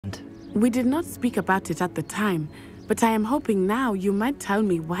We did not speak about it at the time, but I am hoping now you might tell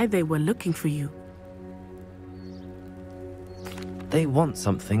me why they were looking for you. They want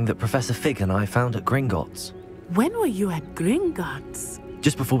something that Professor Fig and I found at Gringotts. When were you at Gringotts?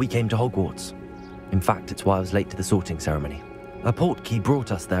 Just before we came to Hogwarts. In fact, it's why I was late to the sorting ceremony. A portkey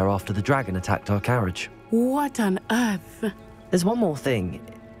brought us there after the dragon attacked our carriage. What on earth? There's one more thing.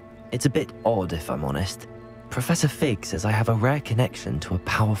 It's a bit odd, if I'm honest. Professor Fig says I have a rare connection to a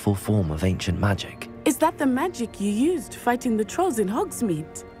powerful form of ancient magic. Is that the magic you used fighting the trolls in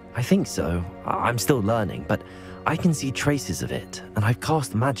Hogsmeade? I think so. I'm still learning, but I can see traces of it, and I've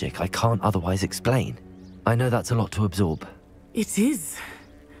cast magic I can't otherwise explain. I know that's a lot to absorb. It is.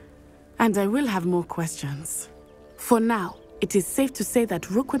 And I will have more questions. For now, it is safe to say that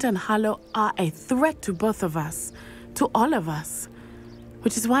Rookwood and Harlow are a threat to both of us, to all of us,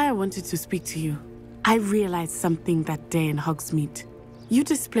 which is why I wanted to speak to you. I realized something that day in Hogsmeade. You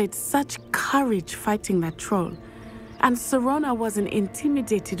displayed such courage fighting that troll, and Serona wasn't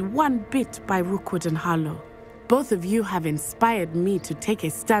intimidated one bit by Rookwood and Harlow. Both of you have inspired me to take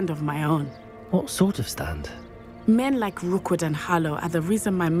a stand of my own. What sort of stand? Men like Rookwood and Harlow are the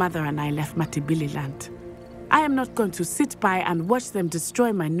reason my mother and I left Matabeleland. I am not going to sit by and watch them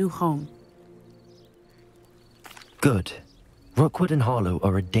destroy my new home. Good. Rookwood and Harlow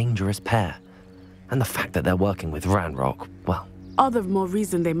are a dangerous pair. And the fact that they're working with Ranrock, well... All the more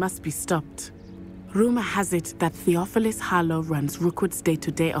reason they must be stopped. Rumor has it that Theophilus Harlow runs Rookwood's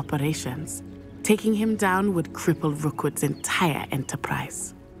day-to-day operations. Taking him down would cripple Rookwood's entire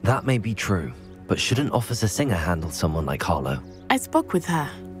enterprise. That may be true, but shouldn't Officer Singer handle someone like Harlow? I spoke with her.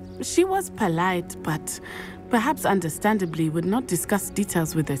 She was polite, but perhaps understandably would not discuss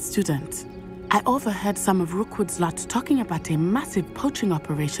details with a student. I overheard some of Rookwood's lot talking about a massive poaching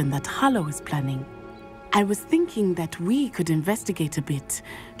operation that Harlow is planning. I was thinking that we could investigate a bit,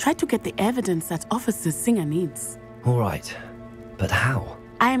 try to get the evidence that Officer Singer needs. All right, but how?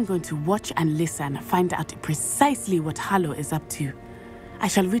 I am going to watch and listen, find out precisely what Harlow is up to. I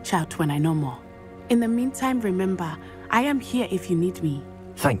shall reach out when I know more. In the meantime, remember, I am here if you need me.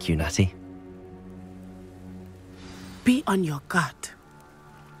 Thank you, Natty. Be on your guard.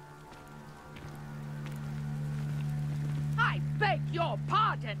 I beg your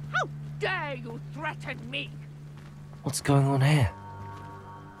pardon! How dare you threaten me? What's going on here?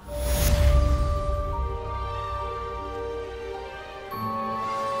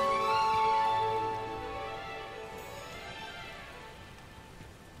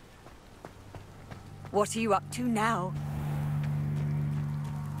 What are you up to now?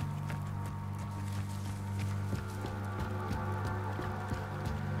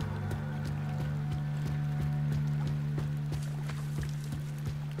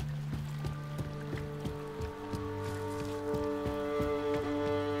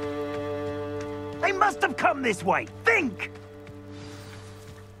 They must have come this way. Think!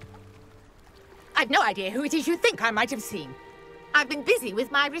 I've no idea who it is you think I might have seen. I've been busy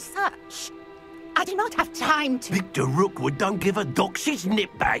with my research. I do not have time to... Victor Rookwood don't give a doxy's nip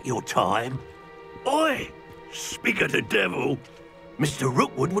back your time. Oi! Speak of the devil. Mr.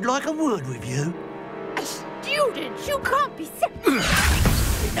 Rookwood would like a word with you. A student? You can't be sick.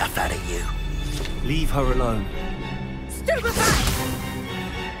 Enough out of you. Leave her alone. Stupefy!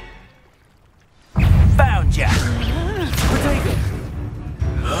 Found ya! Potato!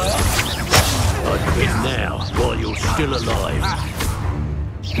 I'd quit now, while you're still alive.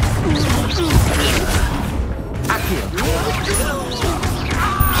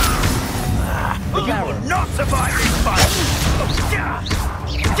 You will not survive this fight!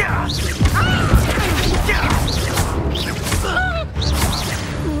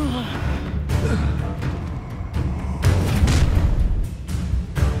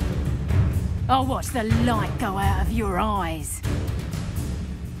 I'll watch the light go out of your eyes.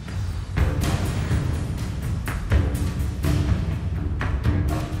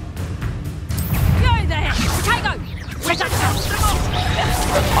 Go there! Potato! Where's that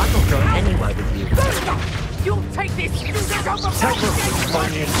I'm not going anywhere with you. You'll take this! Take Rookwood by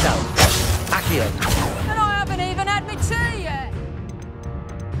yourself. Accio. And I haven't even had my tea yet!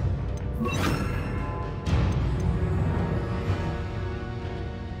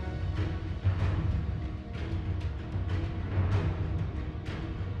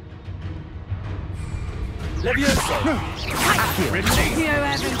 Levioso! Accio. You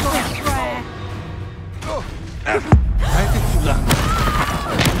haven't got a prayer! How did you learn?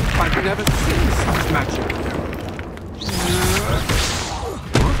 I've never seen such magic.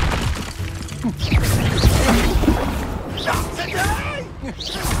 Not today!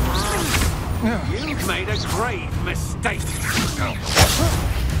 You've made a grave mistake.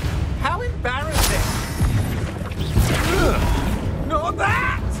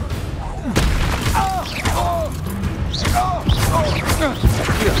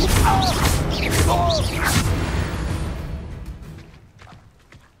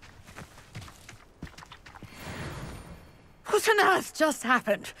 What on earth just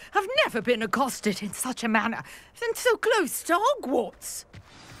happened? I've never been accosted in such a manner, and so close to Hogwarts.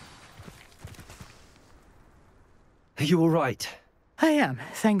 Are you all right? I am,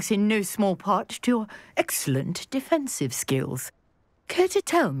 thanks in no small part to your excellent defensive skills. Care to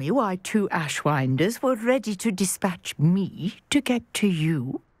tell me why 2 Ashwinders were ready to dispatch me to get to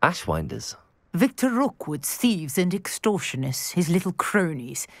you? Ashwinders? Victor Rookwood's thieves and extortionists, his little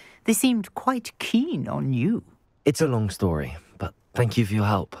cronies. They seemed quite keen on you. It's a long story, but thank you for your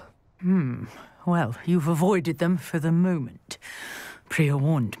help. Well, you've avoided them for the moment. Priya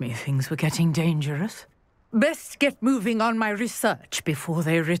warned me things were getting dangerous. Best get moving on my research before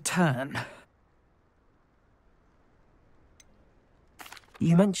they return.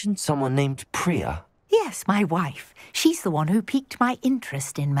 You mentioned someone named Priya. Yes, my wife. She's the one who piqued my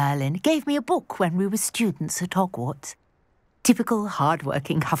interest in Merlin. Gave me a book when we were students at Hogwarts. Typical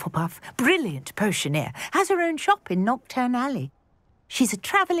hard-working Hufflepuff, brilliant potioneer, has her own shop in Nocturne Alley. She's a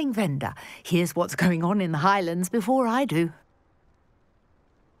travelling vendor. Hears what's going on in the Highlands before I do.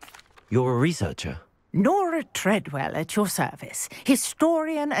 You're a researcher? Nora Treadwell at your service,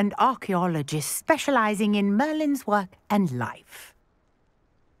 historian and archaeologist specialising in Merlin's work and life.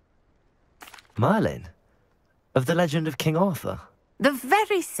 Merlin? Of the legend of King Arthur? The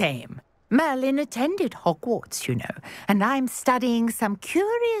very same. Merlin attended Hogwarts, you know, and I'm studying some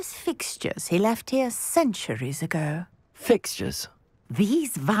curious fixtures he left here centuries ago. Fixtures?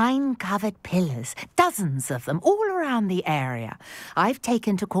 These vine-covered pillars, dozens of them, all around the area. I've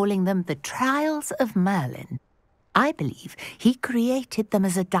taken to calling them the Trials of Merlin. I believe he created them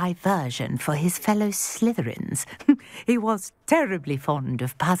as a diversion for his fellow Slytherins. He was terribly fond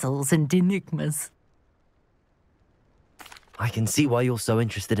of puzzles and enigmas. I can see why you're so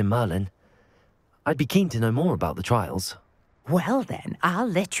interested in Merlin. I'd be keen to know more about the trials. Well then, I'll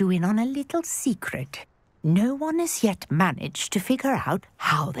let you in on a little secret. No one has yet managed to figure out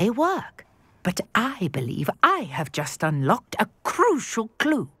how they work. But I believe I have just unlocked a crucial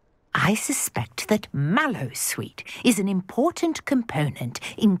clue. I suspect that Mallowsweet is an important component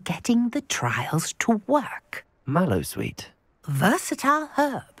in getting the trials to work. Mallowsweet? Versatile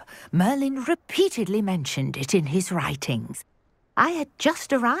herb. Merlin repeatedly mentioned it in his writings. I had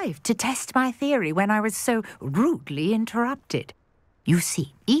just arrived to test my theory when I was so rudely interrupted. You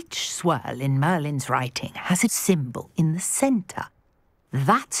see, each swirl in Merlin's writing has a symbol in the centre.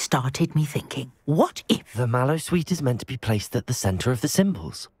 That started me thinking, what if... The Mallowsweet is meant to be placed at the centre of the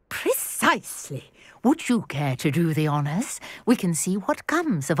symbols. Precisely. Would you care to do the honours? We can see what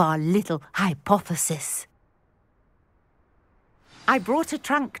comes of our little hypothesis. I brought a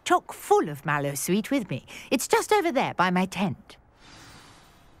trunk chock full of Mallowsweet with me. It's just over there by my tent.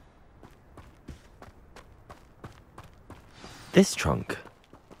 This trunk?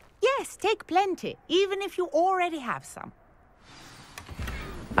 Yes, take plenty, even if you already have some.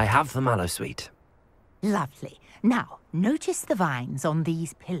 I have the Mallowsweet. Lovely. Now, notice the vines on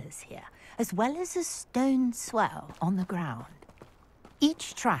these pillars here, as well as a stone swell on the ground.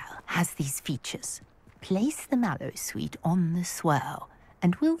 Each trial has these features. Place the Mallowsweet on the swell,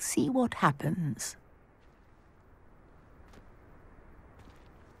 and we'll see what happens.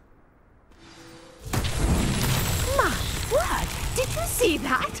 My word! Did you see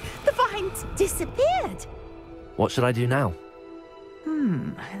that? The vines disappeared! What should I do now?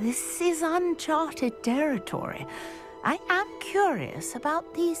 This is uncharted territory. I am curious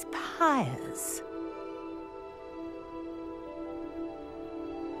about these pyres.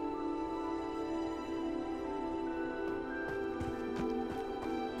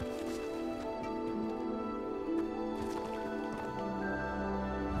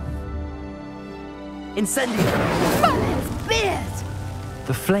 Incendio! Merlin's beard!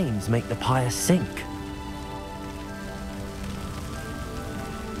 The flames make the pyre sink.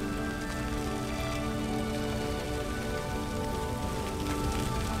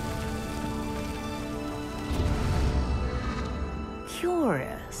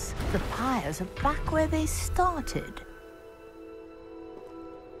 Curious. The pyres are back where they started.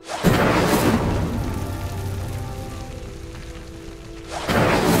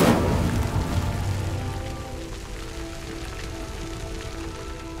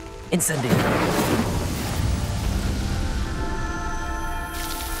 Incendio!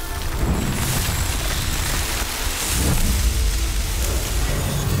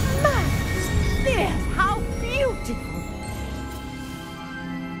 How beautiful!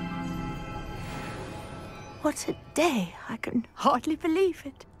 What a day! I can hardly believe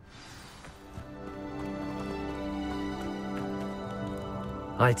it.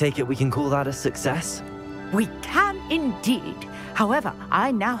 I take it we can call that a success? We can indeed. However,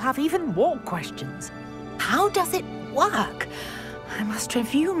 I now have even more questions. How does it work? I must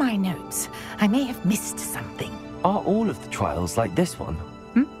review my notes. I may have missed something. Are all of the trials like this one?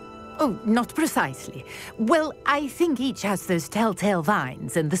 Oh, not precisely. Well, I think each has those telltale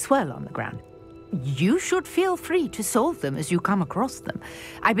vines and the swirl on the ground. You should feel free to solve them as you come across them.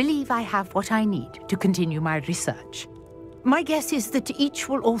 I believe I have what I need to continue my research. My guess is that each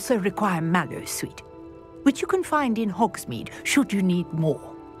will also require mallow sweet, which you can find in Hogsmeade should you need more.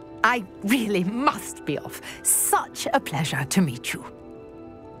 I really must be off. Such a pleasure to meet you.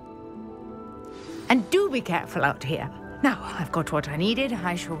 And do be careful out here. Now, I've got what I needed.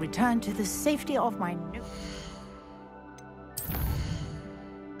 I shall return to the safety of my notes.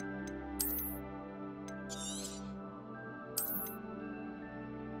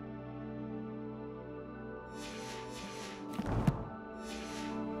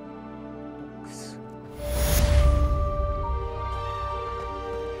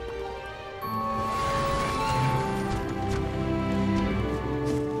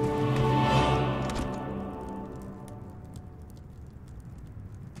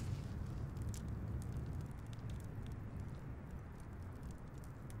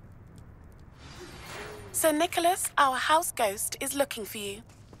 Sir Nicholas, our house ghost, is looking for you.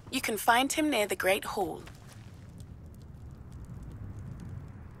 You can find him near the Great Hall.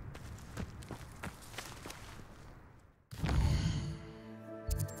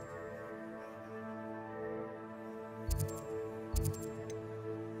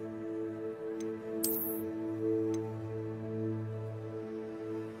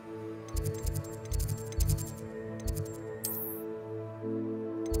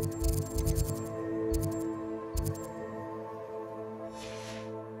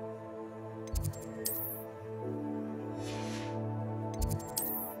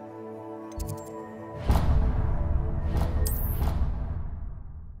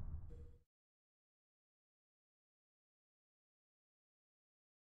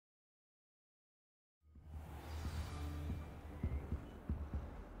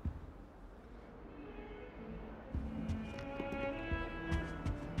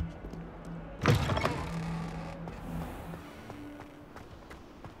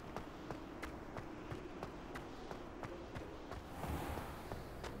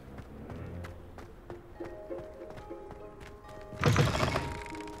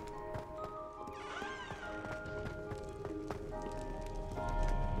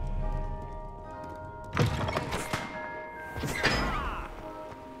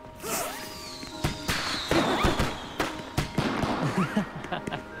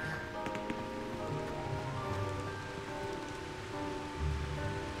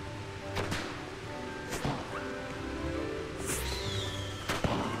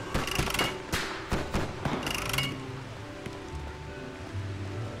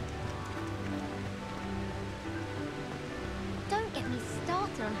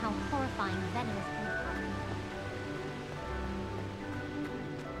 On how horrifying venomous can become.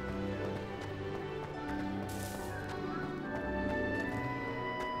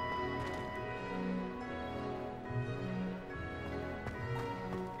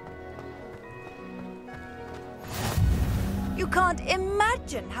 You can't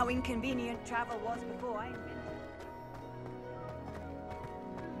imagine how inconvenient travel was before I invented it.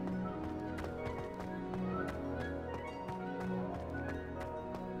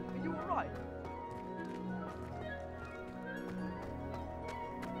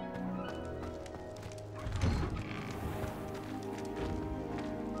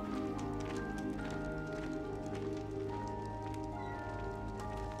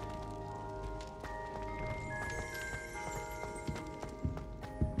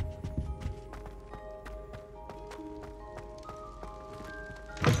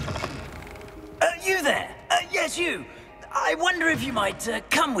 You there? Yes, you. I wonder if you might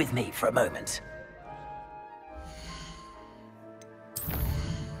come with me for a moment.